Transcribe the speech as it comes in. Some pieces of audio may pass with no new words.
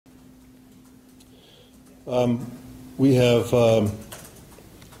We have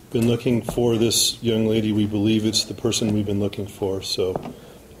been looking for this young lady. We believe it's the person we've been looking for. So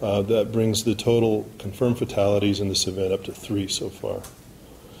that brings the total confirmed fatalities in this event up to 3 so far.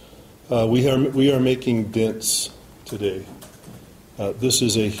 We are making dents today. This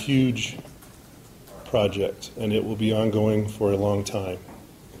is a huge project, and it will be ongoing for a long time.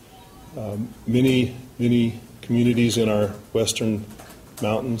 Many communities in our western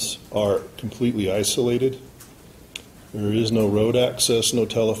mountains are completely isolated. There is no road access, no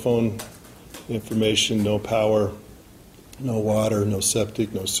telephone information, no power, no water, no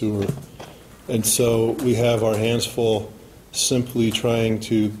septic, no sewer. And so we have our hands full simply trying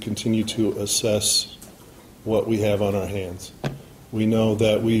to continue to assess what we have on our hands. We know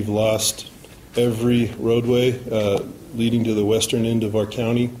that we've lost every roadway leading to the western end of our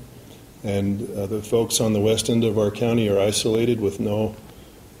county, and the folks on the west end of our county are isolated with no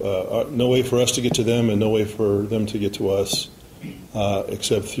way for us to get to them and no way for them to get to us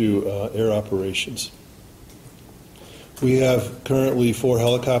except through air operations. We have currently 4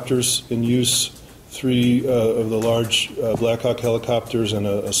 helicopters in use, 3 of the large Black Hawk helicopters and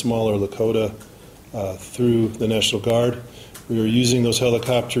a smaller Lakota through the National Guard. We are using those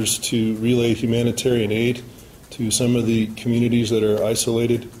helicopters to relay humanitarian aid to some of the communities that are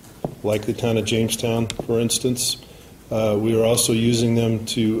isolated, like the town of Jamestown, for instance. We are also using them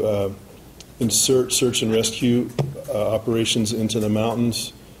to insert search and rescue operations into the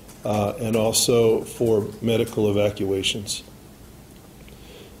mountains and also for medical evacuations.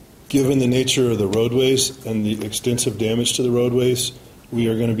 Given the nature of the roadways and the extensive damage to the roadways, we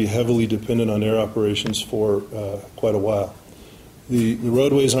are going to be heavily dependent on air operations for quite a while. The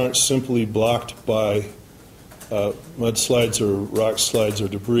roadways aren't simply blocked by mudslides or rock slides or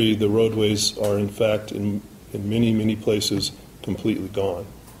debris. The roadways are, in fact, in many places, completely gone.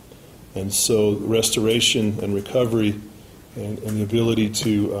 And so restoration and recovery and the ability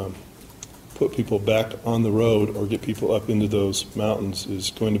to put people back on the road or get people up into those mountains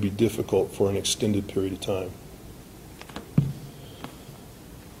is going to be difficult for an extended period of time.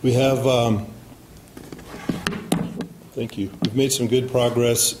 We have, thank you, we've made some good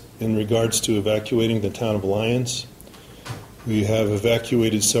progress in regards to evacuating the town of Lyons. We have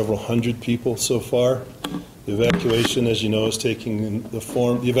evacuated several hundred people so far. The evacuation, as you know, is taking the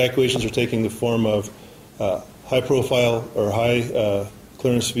form. The evacuations are taking the form of high-profile or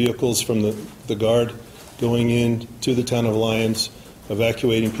high-clearance vehicles from the Guard going in to the town of Lyons,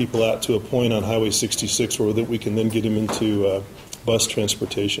 evacuating people out to a point on Highway 66 where we can then get them into bus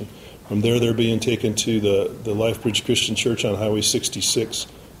transportation. From there, they're being taken to the Lifebridge Christian Church on Highway 66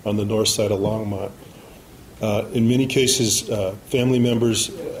 on the north side of Longmont. In many cases, family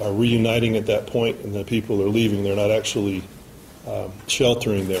members are reuniting at that point, and the people are leaving. They're not actually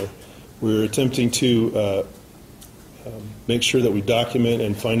sheltering there. We're attempting to make sure that we document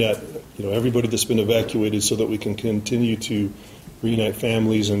and find out, everybody that's been evacuated, so that we can continue to reunite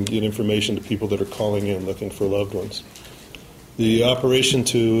families and get information to people that are calling in looking for loved ones. The operation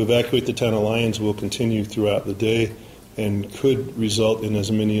to evacuate the town of Lyons will continue throughout the day and could result in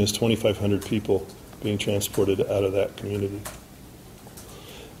as many as 2,500 people being transported out of that community.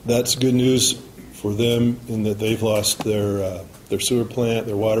 That's good news for them in that they've lost their sewer plant,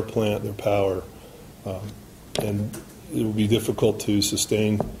 their water plant, their power, and it will be difficult to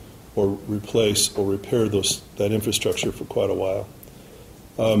sustain or replace or repair that infrastructure for quite a while.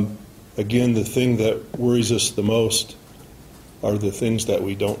 Again, the thing that worries us the most are the things that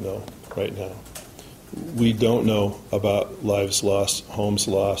we don't know right now. We don't know about lives lost, homes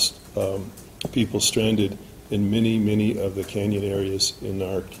lost, people stranded in many of the canyon areas in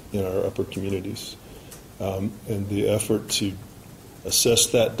our upper communities. And the effort to assess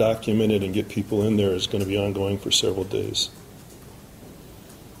that, document it, and get people in there is going to be ongoing for several days.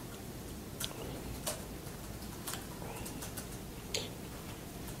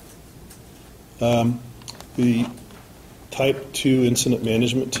 The Type 2 incident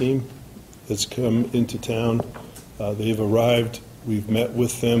management team that's come into town, they've arrived. We've met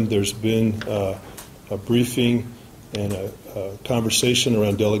with them. There's been a briefing and a conversation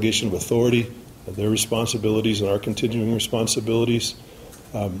around delegation of authority, their responsibilities and our continuing responsibilities.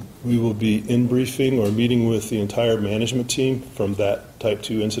 We will be in briefing or meeting with the entire management team from that Type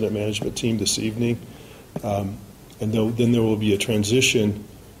 2 incident management team this evening. And then there will be a transition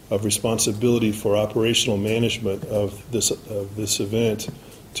of responsibility for operational management of this event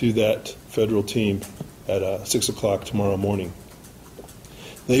to that federal team at 6 o'clock tomorrow morning.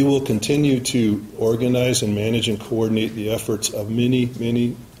 They will continue to organize and manage and coordinate the efforts of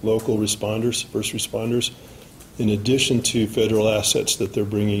many local responders, first responders, in addition to federal assets that they're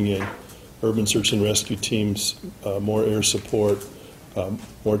bringing in urban search and rescue teams, more air support,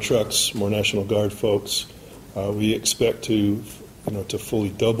 more trucks, more National Guard folks. We expect to fully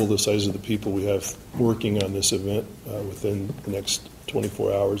double the size of the people we have working on this event within the next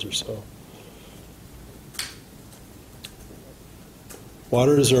 24 hours or so.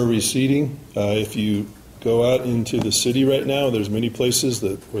 Waters are receding. If you go out into the city right now, there's many places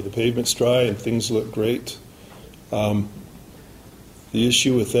where the pavement's dry and things look great. The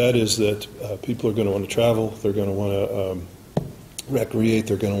issue with that is that people are going to want to travel, they're going to want to recreate,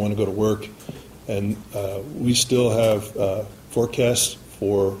 they're going to want to go to work, and we still have forecasts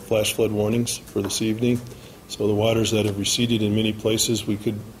for flash flood warnings for this evening. So the waters that have receded in many places, we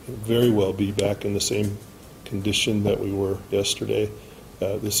could very well be back in the same condition that we were yesterday.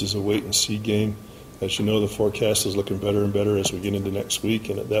 This is a wait-and-see game. As you know, the forecast is looking better and better as we get into next week,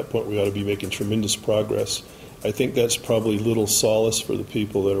 and at that point we ought to be making tremendous progress. I think that's probably little solace for the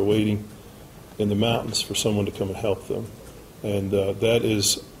people that are waiting in the mountains for someone to come and help them. And that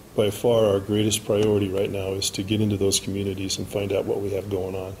is by far our greatest priority right now, is to get into those communities and find out what we have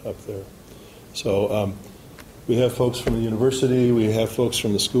going on up there. So we have folks from the university, we have folks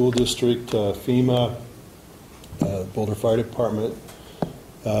from the school district, FEMA, Boulder Fire Department.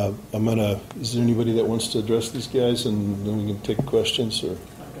 Is there anybody that wants to address these guys, and then we can take questions? Or?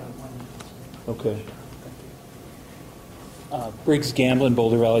 I've got one. Okay. Briggs Gamblin,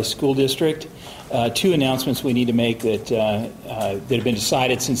 Boulder Valley School District. Two announcements we need to make that have been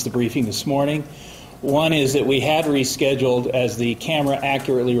decided since the briefing this morning. One is that we had rescheduled, as the camera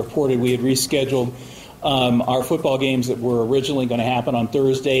accurately reported, we had rescheduled our football games that were originally going to happen on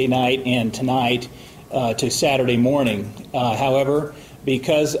Thursday night and tonight to Saturday morning. However,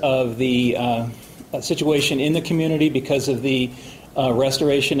 because of the situation in the community, because of the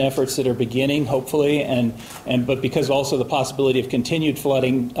restoration efforts that are beginning, hopefully, but because also the possibility of continued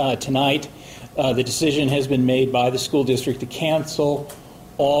flooding tonight, the decision has been made by the school district to cancel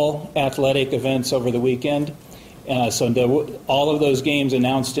all athletic events over the weekend. All of those games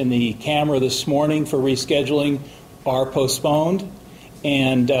announced in the camera this morning for rescheduling are postponed,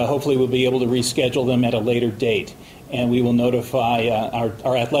 and hopefully we'll be able to reschedule them at a later date. And we will notify,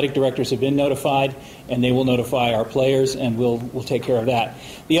 our athletic directors have been notified, and they will notify our players, and we'll take care of that.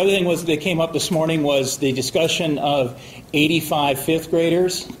 The other thing that came up this morning was the discussion of 85 fifth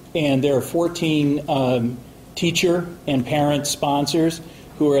graders, and there are 14 teacher and parent sponsors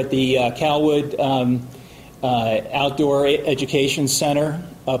who are at the Calwood Outdoor Education Center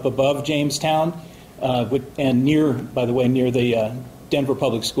up above Jamestown, and near the Denver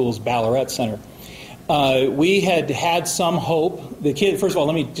Public Schools Ballarat Center. We had some hope. The kid, first of all,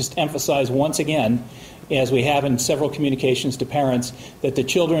 let me just emphasize once again, as we have in several communications to parents, that the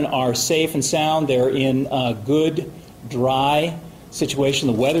children are safe and sound. They're in a good, dry situation.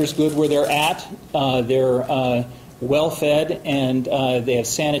 The weather's good where they're at. They're well fed, and they have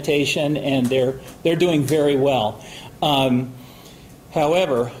sanitation, and they're doing very well.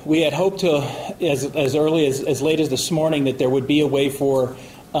 However, we had hoped to, as early as late as this morning, that there would be a way for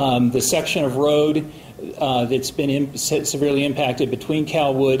the section of road that's been severely impacted between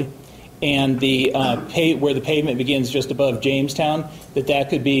Calwood and where the pavement begins just above Jamestown, that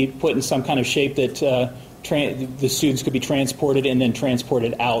could be put in some kind of shape that the students could be transported and then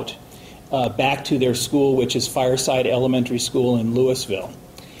transported out back to their school, which is Fireside Elementary School in Louisville.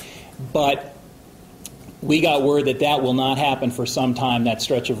 But we got word that will not happen for some time, that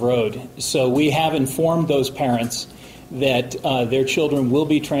stretch of road. So we have informed those parents that their children will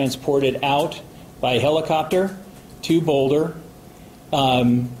be transported out by helicopter to Boulder,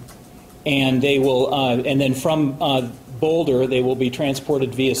 and they will, and then from Boulder, they will be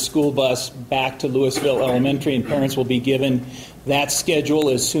transported via school bus back to Louisville Elementary, and parents will be given that schedule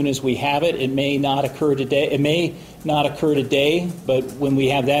as soon as we have it. It may not occur today. But when we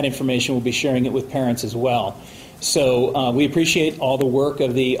have that information, we'll be sharing it with parents as well. So we appreciate all the work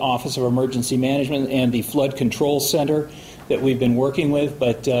of the Office of Emergency Management and the Flood Control Center that we've been working with.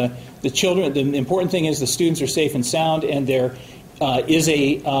 But the children, the important thing is the students are safe and sound, and there is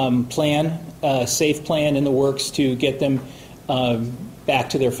a safe plan in the works to get them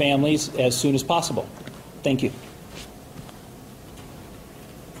back to their families as soon as possible. Thank you.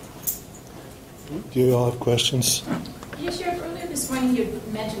 Do you all have questions? Yes, Sheriff, earlier this morning you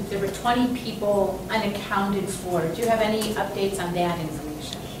mentioned there were 20 people unaccounted for. Do you have any updates on that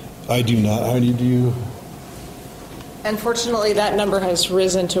information? I do not. How many do you? Unfortunately, that number has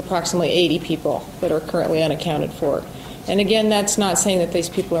risen to approximately 80 people that are currently unaccounted for. And again, that's not saying that these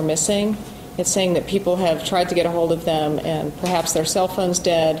people are missing. It's saying that people have tried to get a hold of them, and perhaps their cell phone's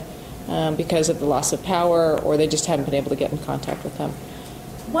dead because of the loss of power, or they just haven't been able to get in contact with them.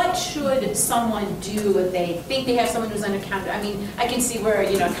 what should someone do if they think they have someone who's unaccounted? I mean, I can see where,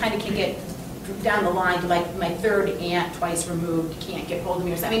 you know, it kind of can get down the line, like my third aunt twice removed, can't get hold of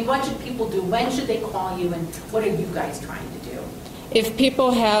me. I mean, what should people do? When should they call you, and what are you guys trying to do? If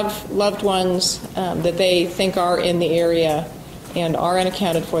people have loved ones that they think are in the area and are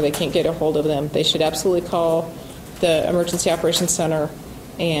unaccounted for, they can't get a hold of them, they should absolutely call the Emergency Operations Center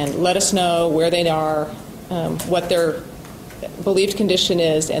and let us know where they are, what their believed condition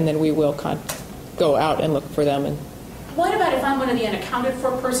is, and then we will go out and look for them. And what about if I'm one of the unaccounted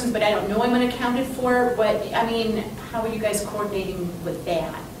for persons, but I don't know I'm unaccounted for? I mean, how are you guys coordinating with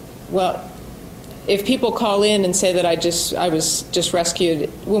that? Well, if people call in and say that I was just rescued,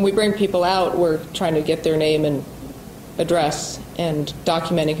 when we bring people out, we're trying to get their name and address and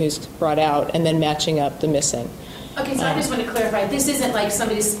documenting who's brought out and then matching up the missing. Okay, so I just want to clarify, this isn't like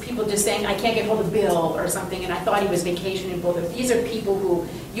people just saying, I can't get hold of Bill or something, and I thought he was vacationing in Boulder. These are people who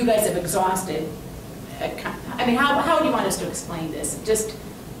you guys have exhausted. I mean, how do you want us to explain this? Just,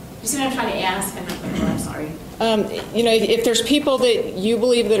 you see what I'm trying to ask? I'm sorry. You know, if there's people that you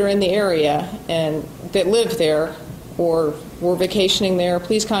believe that are in the area and that live there or were vacationing there,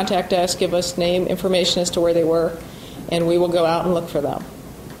 please contact us, give us name, information as to where they were, and we will go out and look for them.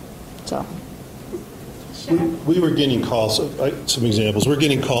 So. We were getting calls, some examples. We're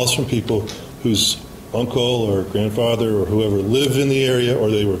getting calls from people whose uncle or grandfather or whoever lived in the area, or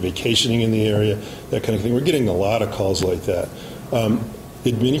they were vacationing in the area, that kind of thing. We're getting a lot of calls like that.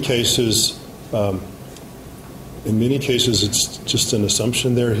 In many cases, it's just an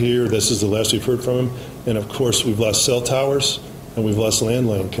assumption they're here. This is the last we've heard from them. And of course, we've lost cell towers and we've lost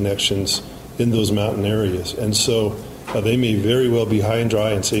landline connections in those mountain areas. And so they may very well be high and dry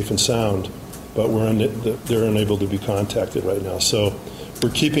and safe and sound, but they're unable to be contacted right now. So we're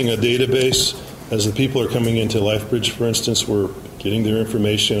keeping a database. As the people are coming into LifeBridge, for instance, we're getting their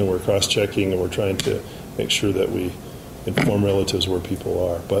information and we're cross-checking and we're trying to make sure that we inform relatives where people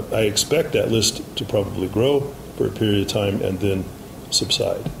are. But I expect that list to probably grow for a period of time and then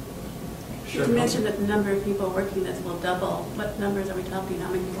subside. Sure. You mentioned that the number of people working this will double. What numbers are we talking?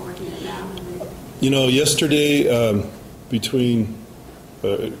 How many people working it now? You know, yesterday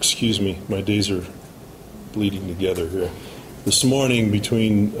excuse me, my days are bleeding together here. This morning,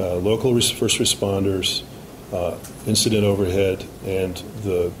 between local first responders, incident overhead, and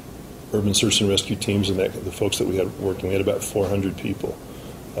the urban search and rescue teams and the folks that we had working, we had about 400 people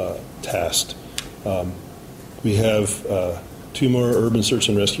tasked. We have 2 more urban search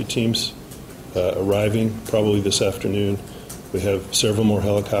and rescue teams arriving probably this afternoon. We have several more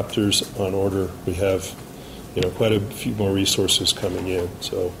helicopters on order. We have, quite a few more resources coming in.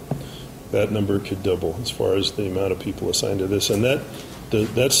 So that number could double as far as the amount of people assigned to this. And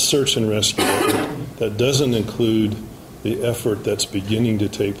that's search and rescue. That doesn't include the effort that's beginning to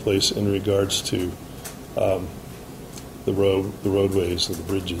take place in regards to the roadways and the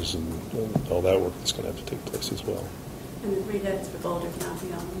bridges and all that work that's going to have to take place as well. And the 3 deaths for Boulder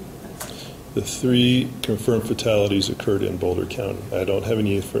County only? The 3 confirmed fatalities occurred in Boulder County. I don't have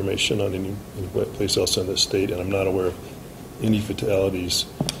any information on any place else in the state, and I'm not aware of any fatalities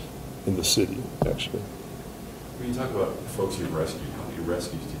in the city, actually. When you talk about folks you've rescued, how many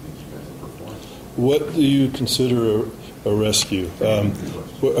rescues do you think you guys have performed? What do you consider a rescue?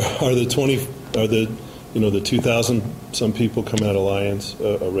 Are the 2,000 some people come out of Lions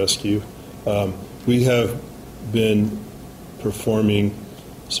a rescue? We have been performing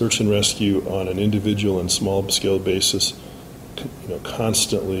search and rescue on an individual and small scale basis,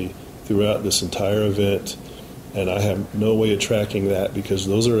 constantly throughout this entire event, and I have no way of tracking that because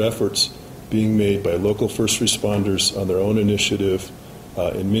those are efforts being made by local first responders on their own initiative.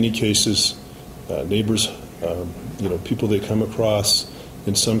 In many cases, neighbors, people they come across,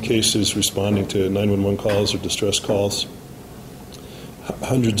 in some cases responding to 911 calls or distress calls.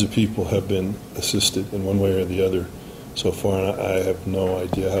 Hundreds of people have been assisted in one way or the other so far, and I have no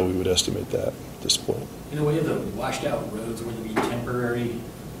idea how we would estimate that at this point. In the way of the washed out roads, would there be temporary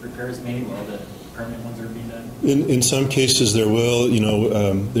repairs made while the permanent ones are being done? In some cases there will.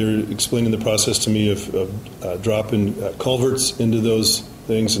 They're explaining the process to me of dropping culverts into those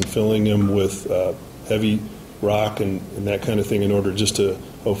things and filling them with heavy rock and that kind of thing in order just to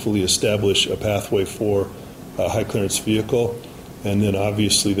hopefully establish a pathway for a high clearance vehicle. And then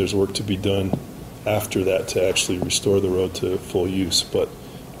obviously there's work to be done after that to actually restore the road to full use. But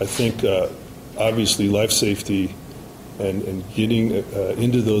I think obviously life safety and getting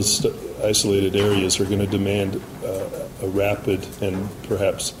into those isolated areas are going to demand a rapid and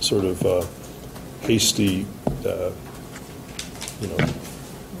perhaps sort of hasty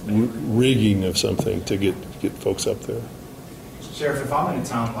rigging of something to get folks up there. Sheriff, if I'm in a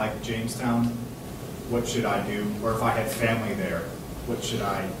town like Jamestown, what should I do? Or if I had family there, what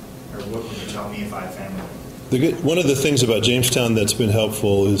would you tell me if I had family there? One of the things about Jamestown that's been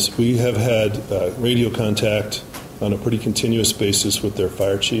helpful is we have had radio contact on a pretty continuous basis with their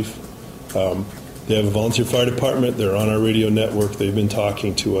fire chief. They have a volunteer fire department. They're on our radio network. They've been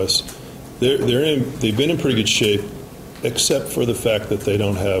talking to us. They've been in pretty good shape, except for the fact that they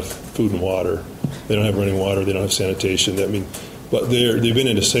don't have food and water. They don't have running water. They don't have sanitation. But they've been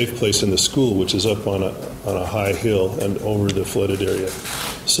in a safe place in the school, which is up on a high hill and over the flooded area.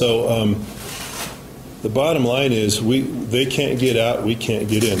 So the bottom line is they can't get out. We can't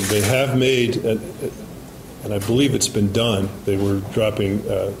get in. They have made, and I believe it's been done. They were dropping.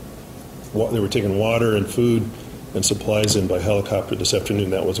 They were taking water and food and supplies in by helicopter this afternoon.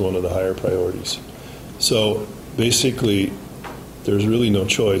 That was one of the higher priorities. So basically, there's really no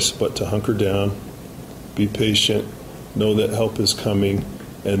choice but to hunker down, be patient, know that help is coming,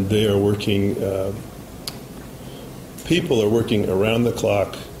 and they are working, people are working around the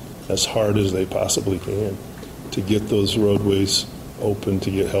clock as hard as they possibly can to get those roadways open,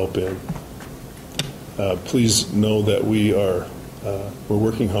 to get help in. Please know that we're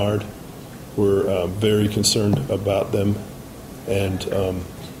working hard. We're very concerned about them, and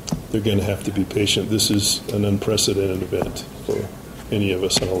they're going to have to be patient. This is an unprecedented event for any of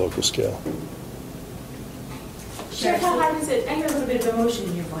us on a local scale. Sheriff, how hard is it? I hear a little bit of emotion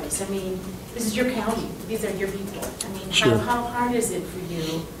in your voice. I mean, this is your county. These are your people. I mean, Sure. how hard is it for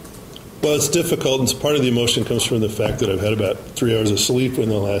you? Well, it's difficult, and part of the emotion comes from the fact that I've had about 3 hours of sleep in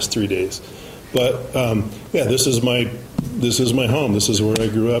the last 3 days. But yeah, this is my home. This is where I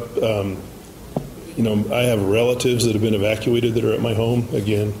grew up. I have relatives that have been evacuated that are at my home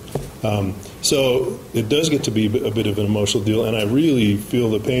again. So it does get to be a bit of an emotional deal, and I really feel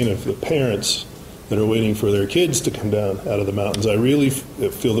the pain of the parents that are waiting for their kids to come down out of the mountains. I really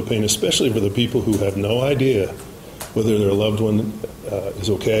feel the pain, especially for the people who have no idea whether their loved one is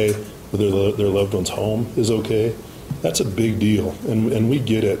okay, whether their loved one's home is okay. That's a big deal, and we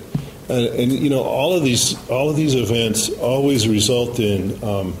get it. And all of these events always result in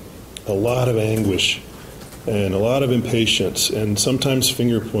a lot of anguish and a lot of impatience and sometimes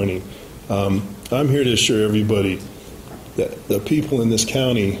finger pointing. I'm here to assure everybody that the people in this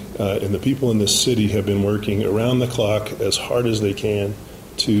county and the people in this city have been working around the clock as hard as they can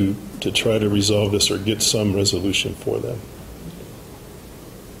to try to resolve this or get some resolution for them.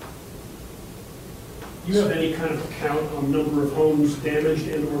 Do you have any kind of count on number of homes damaged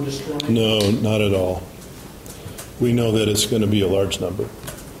and or destroyed? No, not at all. We know that it's going to be a large number.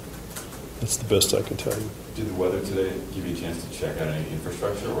 That's the best I can tell you. Did the weather today give you a chance to check out any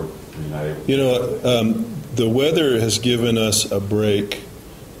infrastructure, or were you not able? The weather has given us a break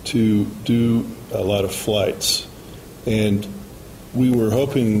to do a lot of flights, and we were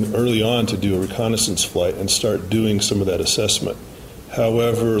hoping early on to do a reconnaissance flight and start doing some of that assessment.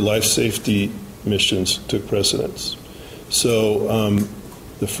 However, life safety missions took precedence. So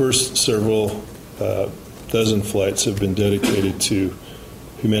the first several dozen flights have been dedicated to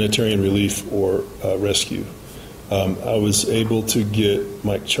humanitarian relief or rescue. I was able to get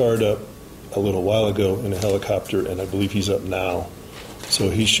Mike Chard up a little while ago in a helicopter, and I believe he's up now. So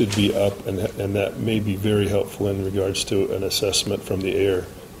he should be up, and that may be very helpful in regards to an assessment from the air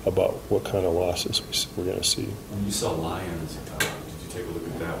about what kind of losses we're going to see. When you saw lions, did you take a look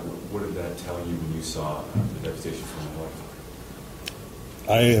at that? What did that tell you when you saw the devastation from the helicopter?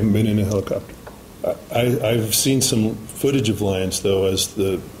 I haven't been in a helicopter. I've seen some footage of lions, though, as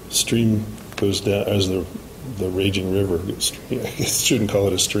the stream goes down, as the raging river goes, I shouldn't call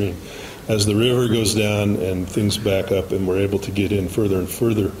it a stream. As the river goes down and things back up and we're able to get in further and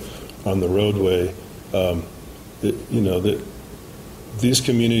further on the roadway, these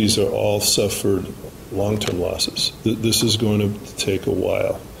communities are all suffered long-term losses. This is going to take a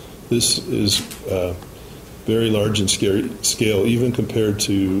while. This is very large in scale, even compared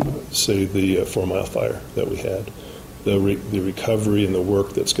to, say, the 4 Mile fire that we had. The recovery and the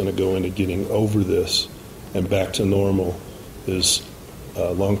work that's going to go into getting over this and back to normal is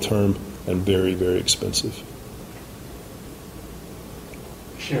long-term and very, very expensive.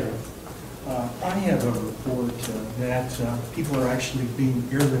 Sheriff, I have a report that people are actually being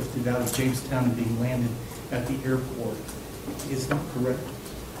airlifted out of Jamestown and being landed at the airport. Is that correct?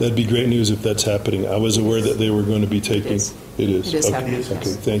 That'd be great news if that's happening. I was aware that they were going to be taking. It is okay. happening.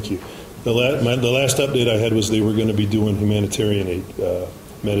 Okay, thank you. The last update I had was they were going to be doing humanitarian aid,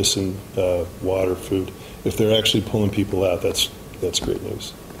 medicine, water, food. If they're actually pulling people out, that's great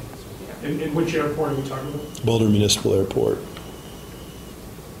news. And which airport are we talking about? Boulder Municipal Airport.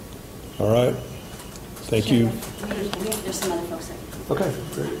 All right. Thank you. There's some other folks there. Okay,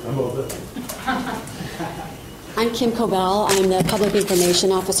 great. I'm all done. I'm Kim Cobell. I'm the Public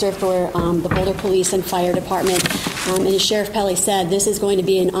Information Officer for the Boulder Police and Fire Department. And as Sheriff Pelle said, this is going to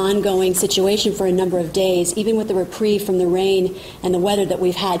be an ongoing situation for a number of days. Even with the reprieve from the rain and the weather that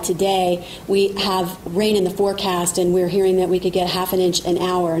we've had today, we have rain in the forecast, and we're hearing that we could get half an inch an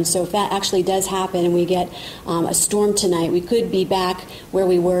hour. And so if that actually does happen and we get a storm tonight, we could be back where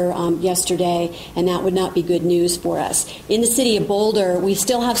we were yesterday, and that would not be good news for us. In the city of Boulder, we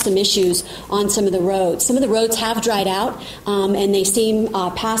still have some issues on some of the roads. Some of the roads have dried out, and they seem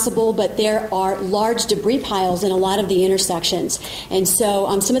passable, but there are large debris piles in a lot of the intersections. And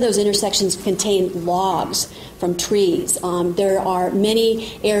so some of those intersections contain logs from trees. There are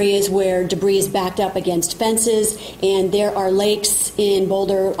many areas where debris is backed up against fences, and there are lakes in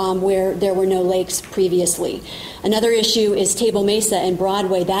Boulder where there were no lakes previously. Another issue is Table Mesa and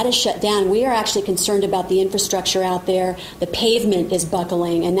Broadway. That is shut down. We are actually concerned about the infrastructure out there. The pavement is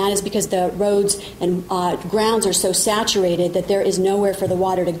buckling, and that is because the roads and grounds are so saturated that there is nowhere for the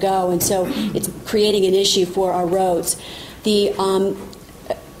water to go, and so it's creating an issue for our roads. The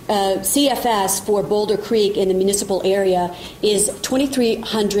CFS for Boulder Creek in the municipal area is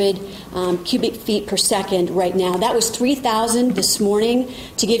 2,300 cubic feet per second right now. That was 3,000 this morning.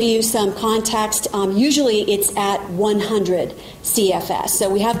 To give you some context, usually it's at 100 CFS. So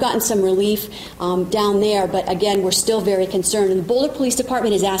we have gotten some relief down there, but again, we're still very concerned. And the Boulder Police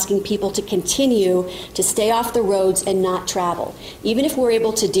Department is asking people to continue to stay off the roads and not travel. Even if we're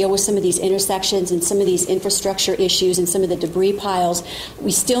able to deal with some of these intersections and some of these infrastructure issues and some of the debris piles,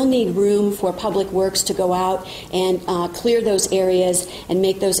 we still need room for Public Works to go out and clear those areas and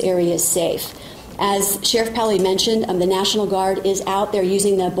make those areas safe. As Sheriff Pelle mentioned, the National Guard is out there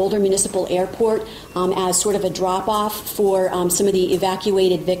using the Boulder Municipal Airport as sort of a drop-off for some of the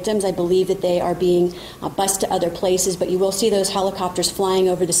evacuated victims. I believe that they are being bused to other places, but you will see those helicopters flying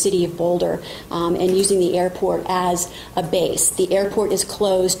over the city of Boulder and using the airport as a base. The airport is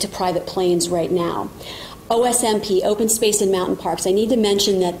closed to private planes right now. OSMP, Open Space and Mountain Parks. I need to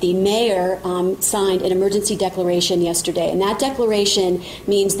mention that the mayor signed an emergency declaration yesterday, and that declaration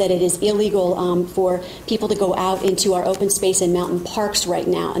means that it is illegal for people to go out into our open space and mountain parks right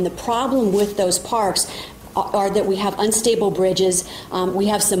now. And the problem with those parks are that we have unstable bridges, we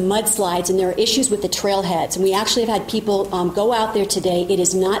have some mudslides, and there are issues with the trailheads. And we actually have had people go out there today. It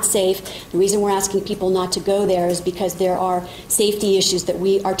is not safe. The reason we're asking people not to go there is because there are safety issues that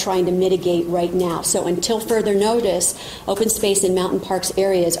we are trying to mitigate right now. So until further notice, open space and mountain parks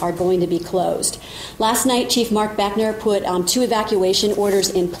areas are going to be closed. Last night, Chief Mark Beckner put 2 evacuation orders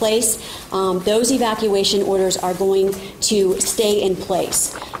in place. Those evacuation orders are going to stay in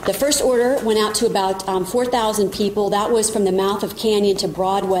place. The first order went out to about 4,000 people. That was from the mouth of Canyon to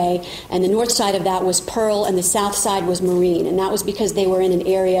Broadway, and the north side of that was Pearl, and the south side was Marine, and that was because they were in an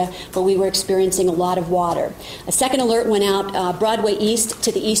area where we were experiencing a lot of water. A second alert went out Broadway east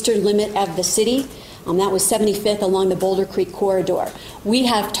to the eastern limit of the city. That was 75th along the Boulder Creek corridor. We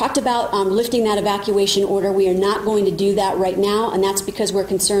have talked about lifting that evacuation order. We are not going to do that right now, and that's because we're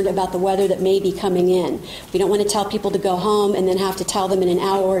concerned about the weather that may be coming in. We don't want to tell people to go home and then have to tell them in an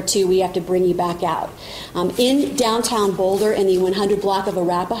hour or two we have to bring you back out. In downtown Boulder, in the 100 block of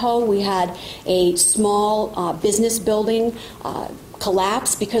Arapahoe, we had a small business building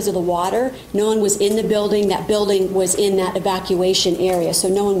collapse because of the water. No one was in the building. That building was in that evacuation area, so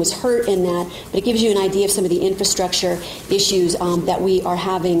no one was hurt in that, but it gives you an idea of some of the infrastructure issues that we are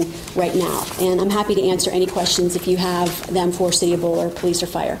having right now. And I'm happy to answer any questions if you have them for City of Boulder, police, or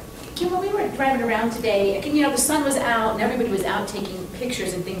fire. Kim, when we were driving around today, the sun was out and everybody was out taking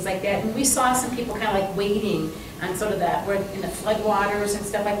pictures and things like that, and we saw some people kind of like waiting on sort of that, we're in the floodwaters and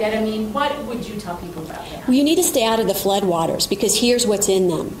stuff like that. I mean, what would you tell people about that? Well, you need to stay out of the floodwaters because here's what's in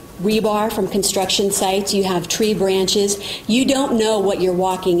them. Rebar from construction sites, you have tree branches. You don't know what you're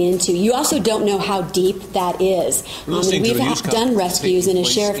walking into. You also don't know how deep that is. We've done rescues, and as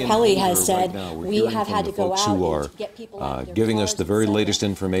Sheriff Pelle has said, we have had to go out and get people out of their giving cars us the very latest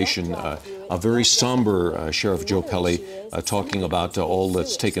information. A very somber Sheriff Joe Pelle talking about all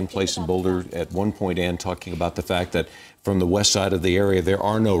that's taken place in Boulder at one point, and talking about the fact that from the west side of the area, there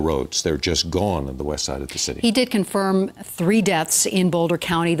are no roads. They're just gone on the west side of the city. He did confirm 3 deaths in Boulder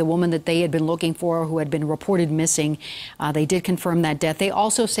County. The woman that they had been looking for, who had been reported missing, they did confirm that death. They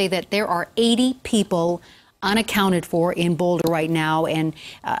also say that there are 80 people unaccounted for in Boulder right now, and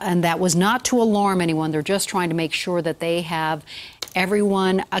that was not to alarm anyone. They're just trying to make sure that they have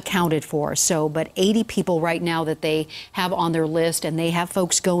everyone accounted for. So, but 80 people right now that they have on their list, and they have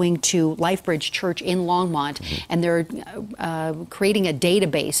folks going to Lifebridge Church in Longmont, and they're creating a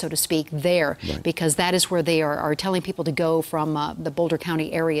database, so to speak, there, because that is where they are telling people to go from the Boulder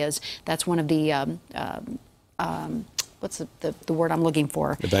County areas. That's one of the what's the word I'm looking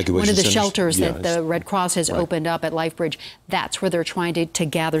for? Evacuation one of the centers? shelters Yeah, that the Red Cross has opened up at Lifebridge. That's where they're trying to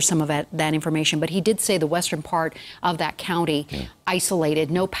gather some of that information. But he did say the western part of that county,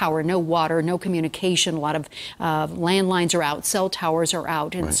 isolated, no power, no water, no communication. A lot of landlines are out, cell towers are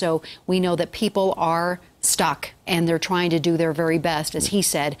out. And so we know that people are stuck, and they're trying to do their very best, as he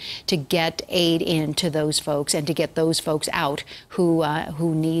said, to get aid into those folks and to get those folks out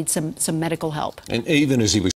who need some medical help. And even as he was